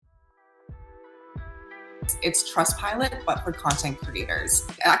It's Trustpilot, but for content creators.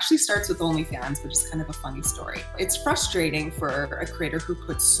 It actually starts with OnlyFans, which is kind of a funny story. It's frustrating for a creator who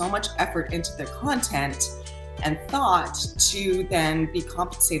puts so much effort into their content and thought to then be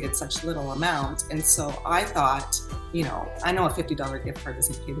compensated such little amount. And so I thought, I know a $50 gift card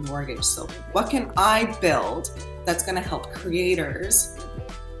doesn't pay the mortgage. So what can I build that's going to help creators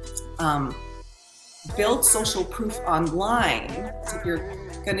build social proof online? So if you're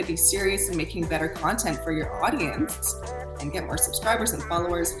going to be serious in making better content for your audience and get more subscribers and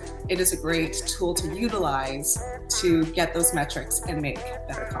followers, it is a great tool to utilize to get those metrics and make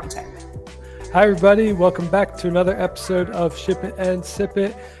better content. Hi, everybody. Welcome back to another episode of Ship It and Sip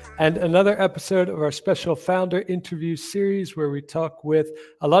It, and another episode of our special founder interview series where we talk with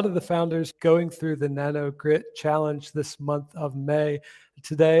a lot of the founders going through the Nano Grit Challenge this month of May.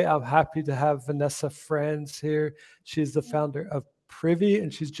 Today, I'm happy to have Vanessa Franz here. She's the founder of Privy,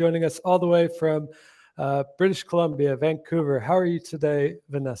 and she's joining us all the way from British Columbia, Vancouver. How are you today,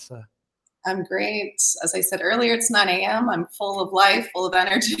 Vanessa? I'm great. As I said earlier, it's 9 a.m. I'm full of life, full of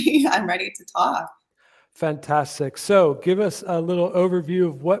energy. I'm ready to talk. Fantastic. So give us a little overview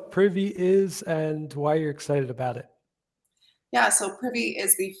of what Privy is and why you're excited about it. Yeah, so Privy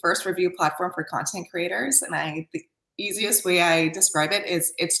is the first review platform for content creators. And the easiest way I describe it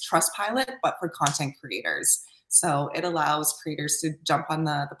is it's Trustpilot, but for content creators. So it allows creators to jump on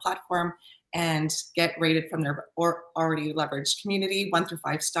the platform and get rated from their already leveraged community 1 through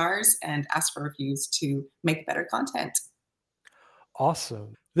 5 stars and ask for reviews to make better content.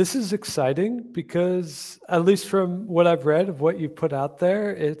 Awesome. This is exciting because, at least from what I've read of what you put out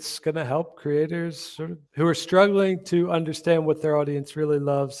there, it's going to help creators sort of who are struggling to understand what their audience really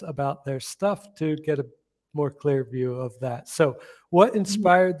loves about their stuff to get a more clear view of that. So what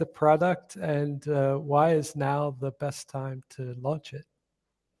inspired the product, and why is now the best time to launch it?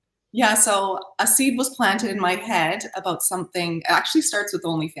 Yeah, so a seed was planted in my head about something. It actually starts with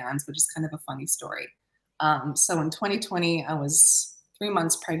OnlyFans, which is kind of a funny story. So in 2020, I was 3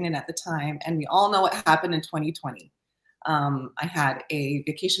 months pregnant at the time, and we all know what happened in 2020. I had a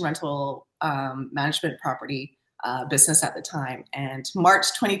vacation rental management property business at the time, and March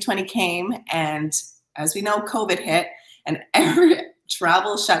 2020 came, and as we know, COVID hit, and every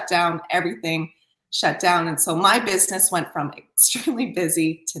travel shut down, everything shut down. And so my business went from extremely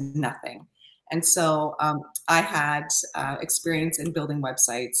busy to nothing. And so I had experience in building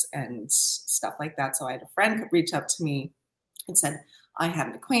websites and stuff like that. So I had a friend reach out to me and said, I have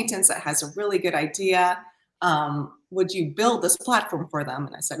an acquaintance that has a really good idea. Would you build this platform for them?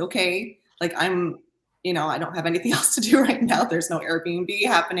 And I said, okay, like I don't have anything else to do right now. There's no Airbnb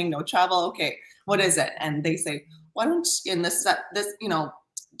happening, no travel. Okay, what is it? And they say, why don't you, and this,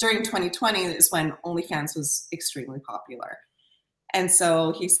 during 2020 is when OnlyFans was extremely popular. And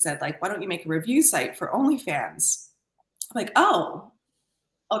so he said, like, why don't you make a review site for OnlyFans? I'm like, oh,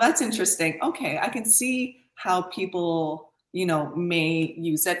 that's interesting. Okay, I can see how people, may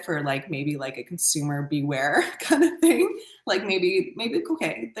use it for maybe a consumer beware kind of thing. Like maybe,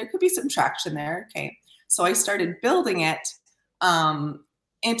 okay, there could be some traction there. Okay. So I started building it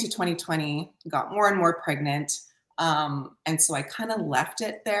into 2020, got more and more pregnant. And so I kind of left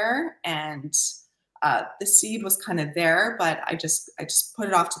it there, and the seed was kind of there, but I just put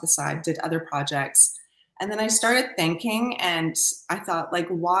it off to the side, did other projects. And then I started thinking, and I thought, like,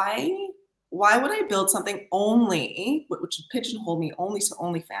 why would I build something only, which would pigeonhole me only to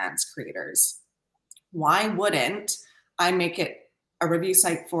OnlyFans creators? Why wouldn't I make it a review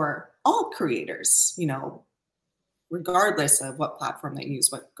site for all creators, regardless of what platform they use,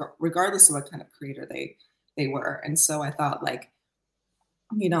 regardless of what kind of creator they were. And so I thought,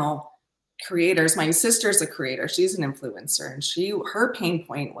 creators, my sister's a creator, she's an influencer, and her pain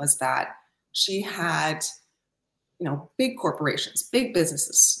point was that she had, big corporations, big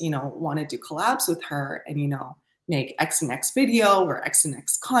businesses, want to do collabs with her and, make X and X video or X and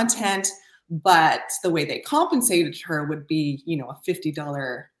X content. But the way they compensated her would be, a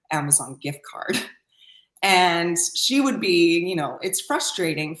 $50 Amazon gift card. And she would be, it's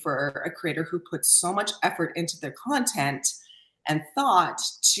frustrating for a creator who puts so much effort into their content and thought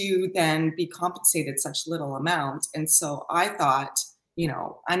to then be compensated such little amount. And so I thought,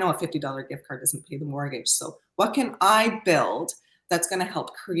 I know a $50 gift card doesn't pay the mortgage. So what can I build that's going to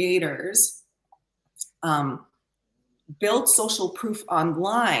help creators build social proof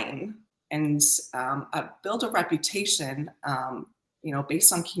online and build a reputation,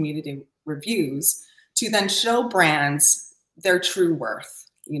 based on community reviews, to then show brands their true worth,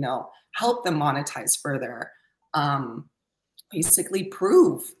 help them monetize further, basically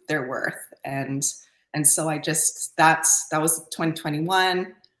prove their worth. And so that was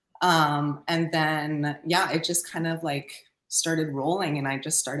 2021. And then, yeah, it just kind of like started rolling, and I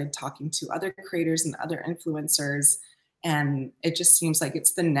just started talking to other creators and other influencers. And it just seems like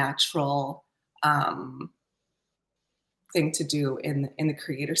it's the natural thing to do in the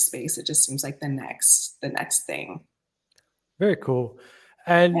creator space. It just seems like the next thing. Very cool.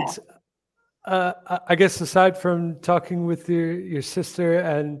 And Yeah. I guess aside from talking with your sister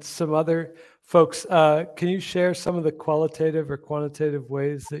and some other folks, can you share some of the qualitative or quantitative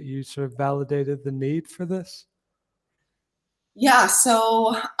ways that you sort of validated the need for this? Yeah,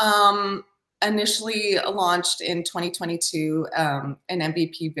 so initially launched in 2022, an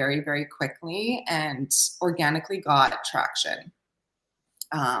MVP very, very quickly and organically got traction,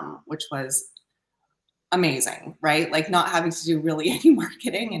 which was amazing, right? Like not having to do really any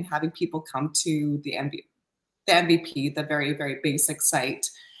marketing and having people come to the MVP, the very, very basic site,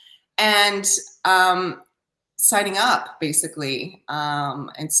 and signing up basically.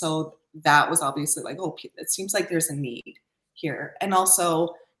 And so that was obviously like, oh, it seems like there's a need here. And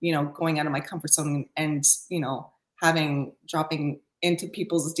also, going out of my comfort zone and, dropping into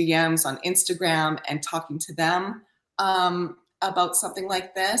people's DMs on Instagram and talking to them about something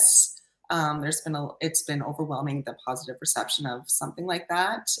like this. It's been overwhelming, the positive reception of something like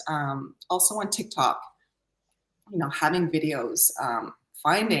that. Also on TikTok, having videos,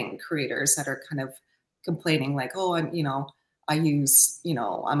 finding creators that are kind of complaining like, oh, I'm a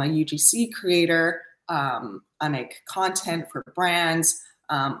UGC creator. I make content for brands.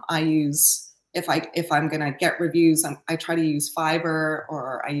 I use, if I'm going to get reviews, I try to use Fiverr,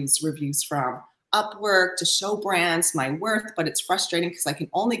 or I use reviews from Upwork to show brands my worth, but it's frustrating because I can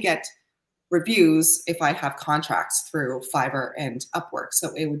only get reviews if I have contracts through Fiverr and Upwork.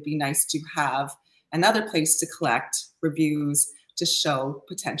 So it would be nice to have another place to collect reviews to show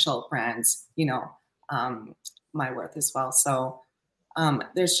potential brands, my worth as well. So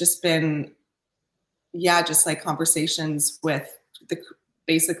there's just been, just like conversations with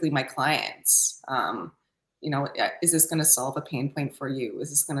basically my clients. Is this going to solve a pain point for you?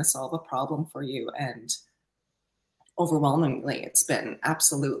 Is this going to solve a problem for you? And overwhelmingly, it's been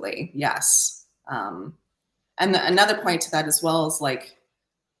absolutely yes. And another point to that as well is like,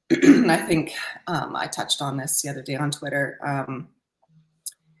 I think I touched on this the other day on Twitter,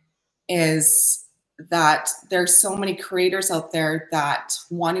 is that there's so many creators out there that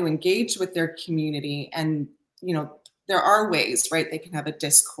want to engage with their community. And, there are ways, right? They can have a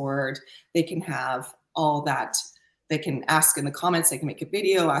Discord, they can have all that. They can ask in the comments, they can make a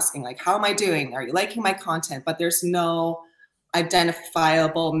video asking like, how am I doing? Are you liking my content? But there's no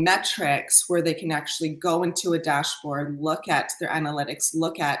identifiable metrics where they can actually go into a dashboard, look at their analytics,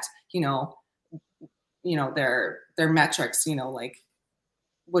 look at, their metrics, like,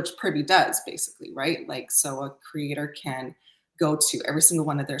 which Privy does basically, right? Like, so a creator can go to every single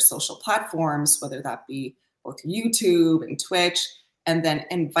one of their social platforms, whether that be both YouTube and Twitch, and then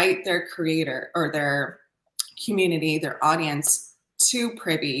invite their creator or their community, their audience to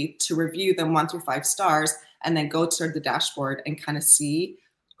Privy to review them 1 through 5 stars, and then go to the dashboard and kind of see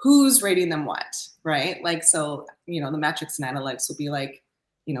who's rating them what, right? Like, so, the metrics and analytics will be like,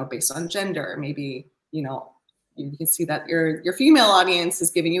 based on gender, maybe, you can see that your female audience is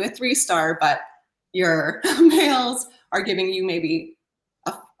giving you a 3-star, but your males are giving you maybe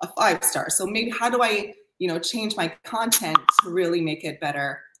a 5-star. So maybe how do I, change my content to really make it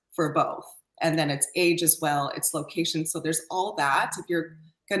better for both? And then it's age as well, it's location. So there's all that. If you're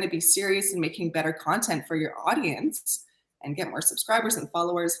going to be serious in making better content for your audience and get more subscribers and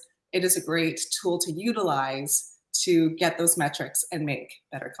followers, it is a great tool to utilize to get those metrics and make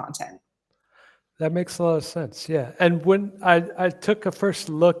better content. That makes a lot of sense. Yeah. And when I took a first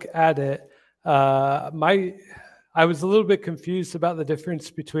look at it, I was a little bit confused about the difference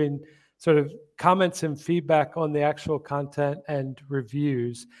between sort of comments and feedback on the actual content and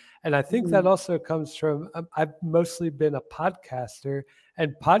reviews. And I think that also comes from, I've mostly been a podcaster,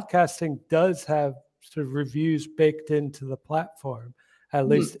 and podcasting does have sort of reviews baked into the platform. At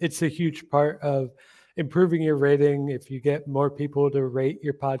least it's a huge part of improving your rating. If you get more people to rate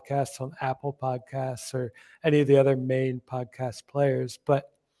your podcast on Apple Podcasts or any of the other main podcast players. But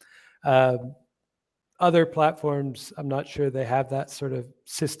other platforms, I'm not sure they have that sort of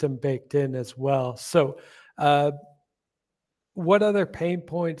system baked in as well. So what other pain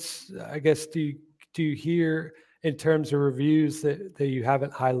points, I guess, do you hear in terms of reviews that you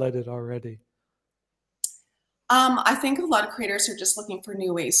haven't highlighted already? I think a lot of creators are just looking for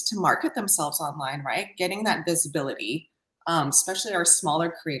new ways to market themselves online, right? Getting that visibility, especially our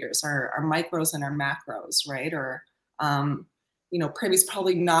smaller creators, our micros and our macros, right? Or Privy's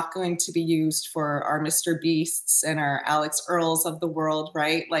probably not going to be used for our Mr. Beasts and our Alex Earls of the world,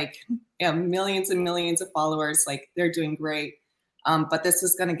 right? Like, millions and millions of followers, like they're doing great. But this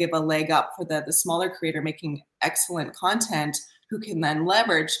is going to give a leg up for the smaller creator making excellent content who can then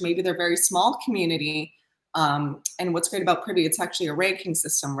leverage maybe their very small community. And what's great about Privy, it's actually a ranking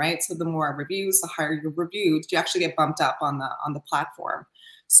system, right? So the more reviews, the higher you're reviewed, you actually get bumped up on the platform.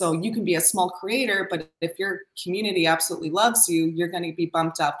 So you can be a small creator, but if your community absolutely loves you, you're going to be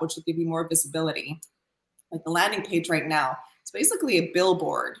bumped up, which will give you more visibility. Like the landing page right now, it's basically a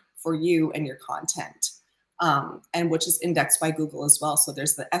billboard for you and your content, and which is indexed by Google as well. So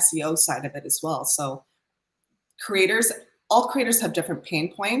there's the SEO side of it as well. So all creators have different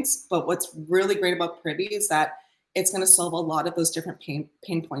pain points, but what's really great about Privy is that it's going to solve a lot of those different pain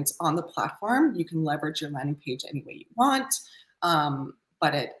points on the platform. You can leverage your landing page any way you want.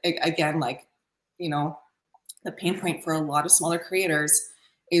 But it again, like, the pain point for a lot of smaller creators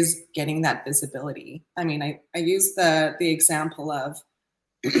is getting that visibility. I mean, I use the example of,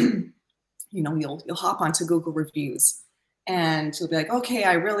 you'll hop onto Google reviews and you'll be like, okay,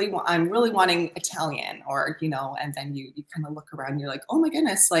 I'm really wanting Italian, or, and then you kind of look around and you're like, oh my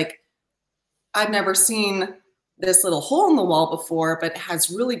goodness, like I've never seen this little hole in the wall before, but it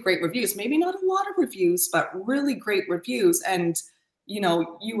has really great reviews. Maybe not a lot of reviews, but really great reviews. And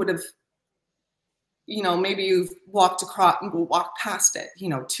you would have, maybe you've walked past it,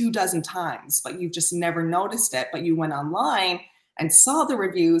 24 times, but you've just never noticed it. But you went online and saw the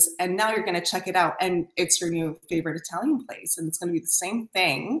reviews, and now you're going to check it out, and it's your new favorite Italian place. And it's going to be the same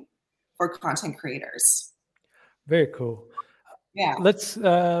thing for content creators. Very cool. Yeah. Let's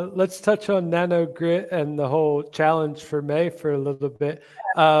touch on Nano Grit and the whole challenge for May for a little bit.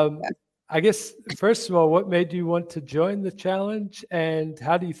 I guess, first of all, what made you want to join the challenge, and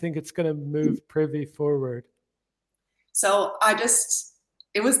how do you think it's going to move Privy forward? So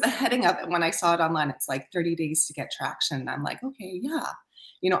it was the heading of it when I saw it online. It's like 30 days to get traction. I'm like, okay, yeah.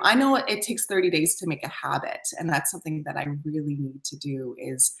 I know it takes 30 days to make a habit. And that's something that I really need to do,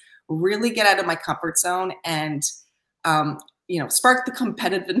 is really get out of my comfort zone and, spark the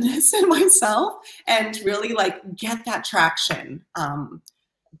competitiveness in myself and really like get that traction.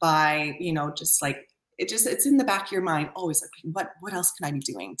 By just like it's in the back of your mind always, like what else can I be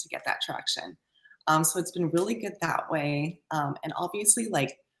doing to get that traction. So it's been really good that way. And obviously,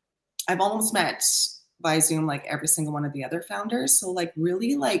 like, I've almost met by Zoom like every single one of the other founders, so like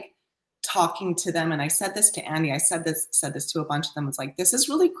really like talking to them. And I said this to Andy, I said this to a bunch of them. It's like, this is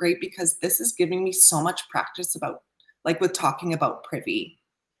really great because this is giving me so much practice about with talking about Privy,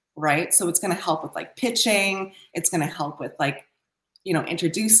 right? So it's going to help with like pitching, it's going to help with like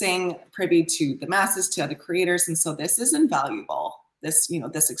introducing Privy to the masses, to other creators. And so this is invaluable, this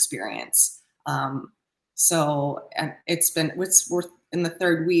experience. So, and it's worth in the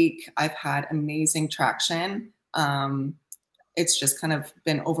third week, I've had amazing traction. It's just kind of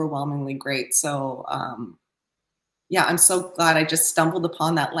been overwhelmingly great. So, yeah, I'm so glad I just stumbled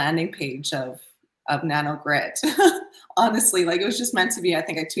upon that landing page of Nano Grit. Honestly, like it was just meant to be. I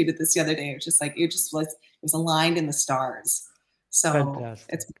think I tweeted this the other day. It was just like, it was aligned in the stars. So fantastic.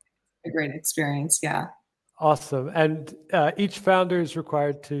 It's a great experience. Yeah. Awesome. And each founder is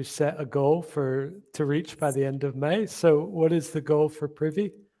required to set a goal to reach by the end of May. So what is the goal for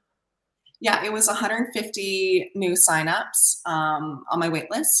Privy? Yeah, it was 150 new signups on my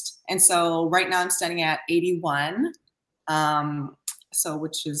wait list. And so right now I'm standing at 81. So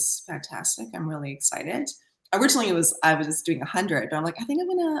which is fantastic. I'm really excited. Originally I was doing 100, but I'm like, I think I'm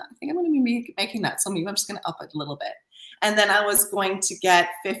gonna be making that. So maybe I'm just gonna up it a little bit. And then I was going to get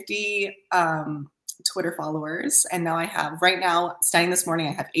 50 Twitter followers. And now right now, starting this morning,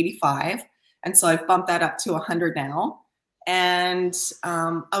 I have 85. And so I've bumped that up to 100 now. And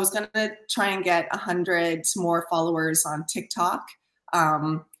I was going to try and get 100 more followers on TikTok.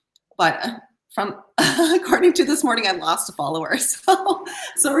 But according to this morning, I lost a follower. So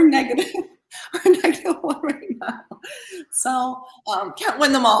we're negative. We're -1 right now. So can't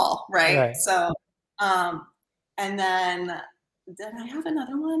win them all, right? So, and then did I have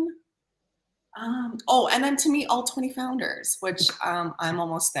another one? And then to meet all 20 founders, which I'm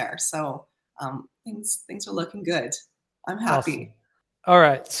almost there. So things are looking good. I'm happy. Awesome. All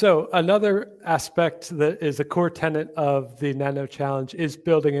right. So another aspect that is a core tenet of the Nano Challenge is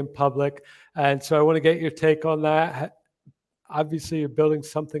building in public. And so I want to get your take on that. Obviously, you're building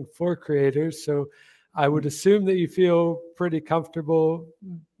something for creators. So I would assume that you feel pretty comfortable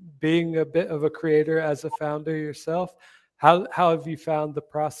being a bit of a creator as a founder yourself. How have you found the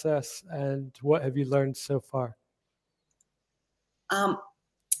process, and what have you learned so far?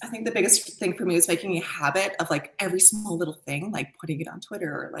 I think the biggest thing for me is making a habit of like every small little thing, like putting it on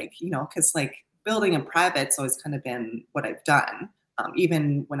Twitter or like, because like building in private's always kind of been what I've done,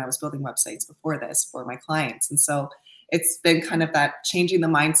 even when I was building websites before this for my clients. And so it's been kind of that changing the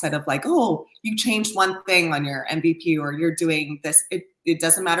mindset of like, oh, you changed one thing on your MVP or you're doing this. It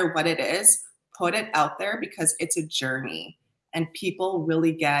doesn't matter what it is, put it out there because it's a journey and people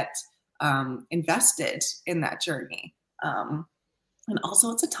really get invested in that journey. And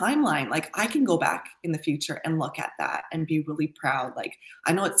also it's a timeline. Like I can go back in the future and look at that and be really proud. Like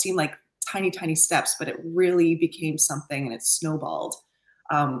I know it seemed like tiny, tiny steps, but it really became something and it snowballed.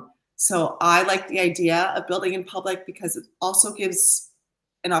 So I like the idea of building in public because it also gives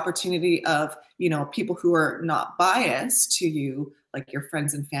an opportunity of, people who are not biased to you, like your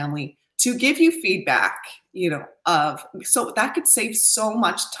friends and family, to give you feedback, so that could save so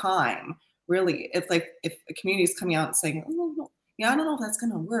much time. Really, if a community is coming out and saying, oh, no, yeah, I don't know if that's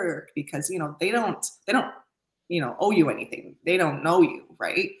going to work because, they don't, owe you anything. They don't know you.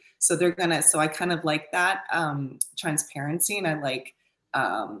 Right. So so I kind of like that, transparency. And I like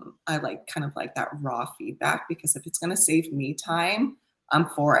kind of like that raw feedback because if it's going to save me time, I'm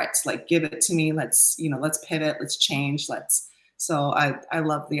for it. Like, give it to me. Let's pivot, let's change. So I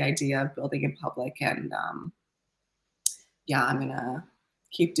love the idea of building in public and, I'm going to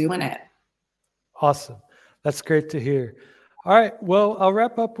keep doing it. Awesome. That's great to hear. All right. Well, I'll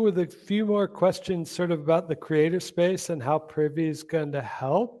wrap up with a few more questions sort of about the creator space and how Privy is going to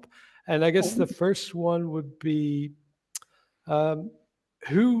help. And I guess the first one would be,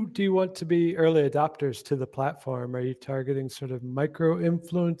 who do you want to be early adopters to the platform? Are you targeting sort of micro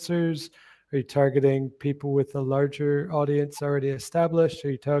influencers? Are you targeting people with a larger audience already established?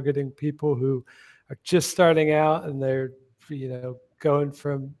 Are you targeting people who are just starting out and they're, going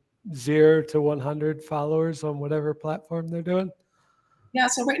from 0 to 100 followers on whatever platform they're doing? Yeah,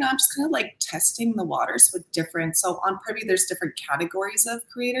 so right now I'm just kind of like testing the waters with different. So on Privy, there's different categories of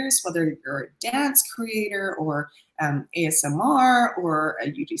creators, whether you're a dance creator or ASMR or a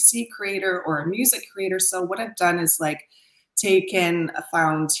UGC creator or a music creator. So what I've done is like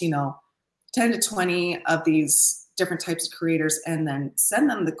found 10 to 20 of these different types of creators and then send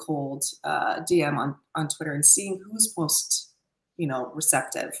them the cold DM on Twitter and seeing who's most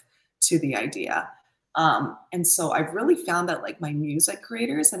receptive to the idea. And so I've really found that like my music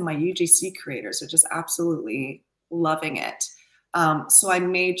creators and my UGC creators are just absolutely loving it. So I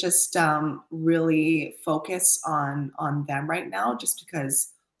may just really focus on them right now, just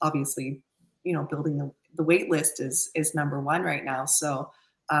because obviously, building the wait list is number one right now. So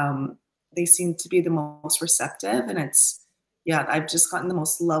they seem to be the most receptive, and I've just gotten the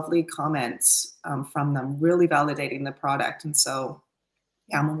most lovely comments from them, really validating the product. And so,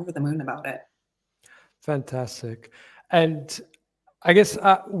 I'm over the moon about it. Fantastic. And I guess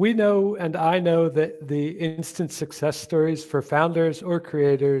we know, and I know that the instant success stories for founders or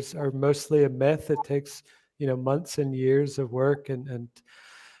creators are mostly a myth. It takes, months and years of work and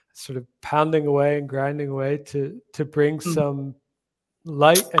sort of pounding away and grinding away to bring some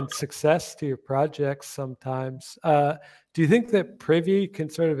light and success to your projects sometimes. Do you think that Privy can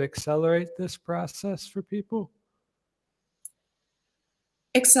sort of accelerate this process for people?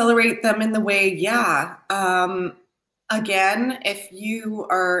 Accelerate them in the way, yeah. Again, if you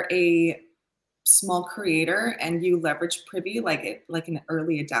are a small creator and you leverage Privy like an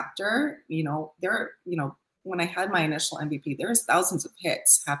early adapter, when I had my initial MVP, there's thousands of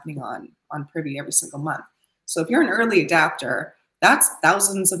hits happening on Privy every single month. So if you're an early adapter, that's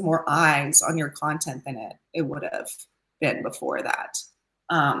thousands of more eyes on your content than it would have been before that.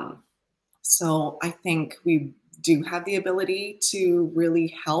 So I think we do have the ability to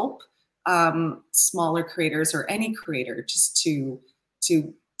really help smaller creators or any creator just to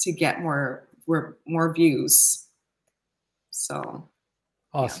get more views. So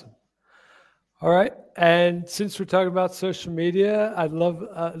awesome. Yeah. All right. And since we're talking about social media, I'd love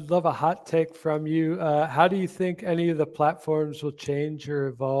a hot take from you. How do you think any of the platforms will change or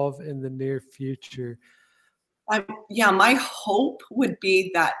evolve in the near future? My hope would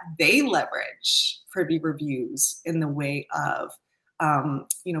be that they leverage Privy reviews in the way of,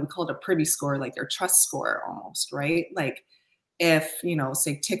 we call it a Privy score, like their trust score almost, right? Like if,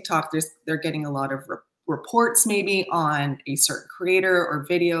 say TikTok, they're getting a lot of reports maybe on a certain creator or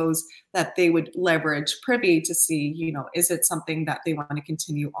videos, that they would leverage Privy to see, is it something that they want to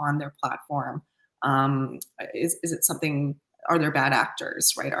continue on their platform? Is it something, are there bad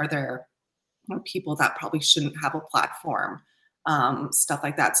actors, right? Are there people that probably shouldn't have a platform, stuff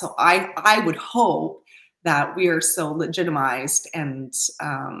like that. So I would hope that we are so legitimized and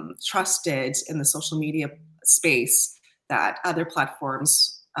trusted in the social media space that other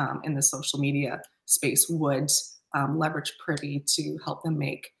platforms in the social media space would leverage Privy to help them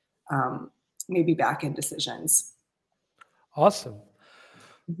make maybe back-end decisions. Awesome.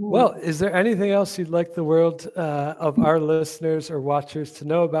 Mm-hmm. Well, is there anything else you'd like the world of our listeners or watchers to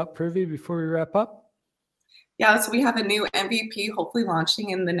know about Privy before we wrap up? Yeah, so we have a new MVP hopefully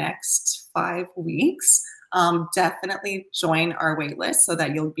launching in the next 5 weeks. Definitely join our waitlist so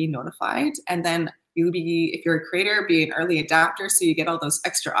that you'll be notified. And then you'll be, if you're a creator, be an early adapter so you get all those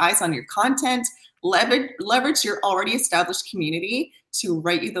extra eyes on your content. Leverage your already established community to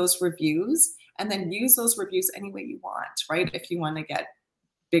write you those reviews, and then use those reviews any way you want, right? If you want to get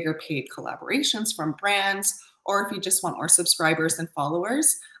bigger paid collaborations from brands, or if you just want more subscribers and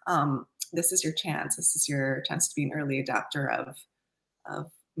followers, this is your chance. This is your chance to be an early adapter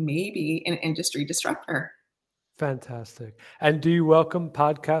of maybe an industry disruptor. Fantastic. And do you welcome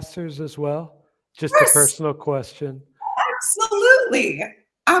podcasters as well? Just Yes. a personal question. Absolutely.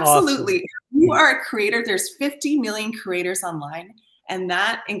 Absolutely. Awesome. If you are a creator, there's 50 million creators online, and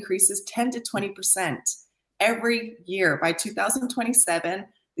that increases 10 to 20% every year. By 2027,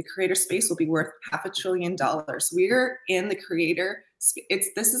 the creator space will be worth $500 billion. We're in the creator.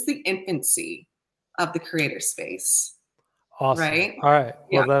 This is the infancy of the creator space. Awesome. Right? All right.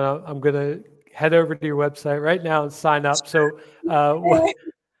 Well, then I'm going to head over to your website right now and sign up. So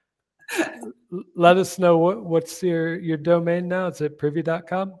let us know what's your domain now. Is it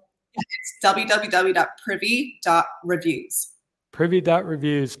privy.com? It's www.privy.reviews.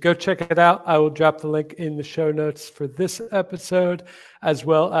 Privy.reviews. Go check it out. I will drop the link in the show notes for this episode, as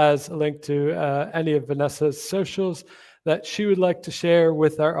well as a link to any of Vanessa's socials that she would like to share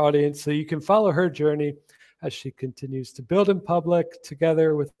with our audience, so you can follow her journey as she continues to build in public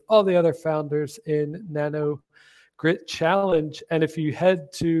together with all the other founders in Nano Grit Challenge. And if you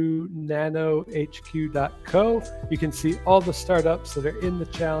head to nanohq.co, you can see all the startups that are in the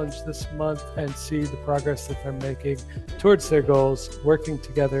challenge this month and see the progress that they're making towards their goals, working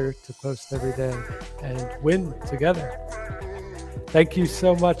together to post every day and win together. Thank you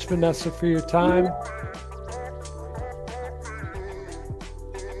so much, Vanessa, for your time.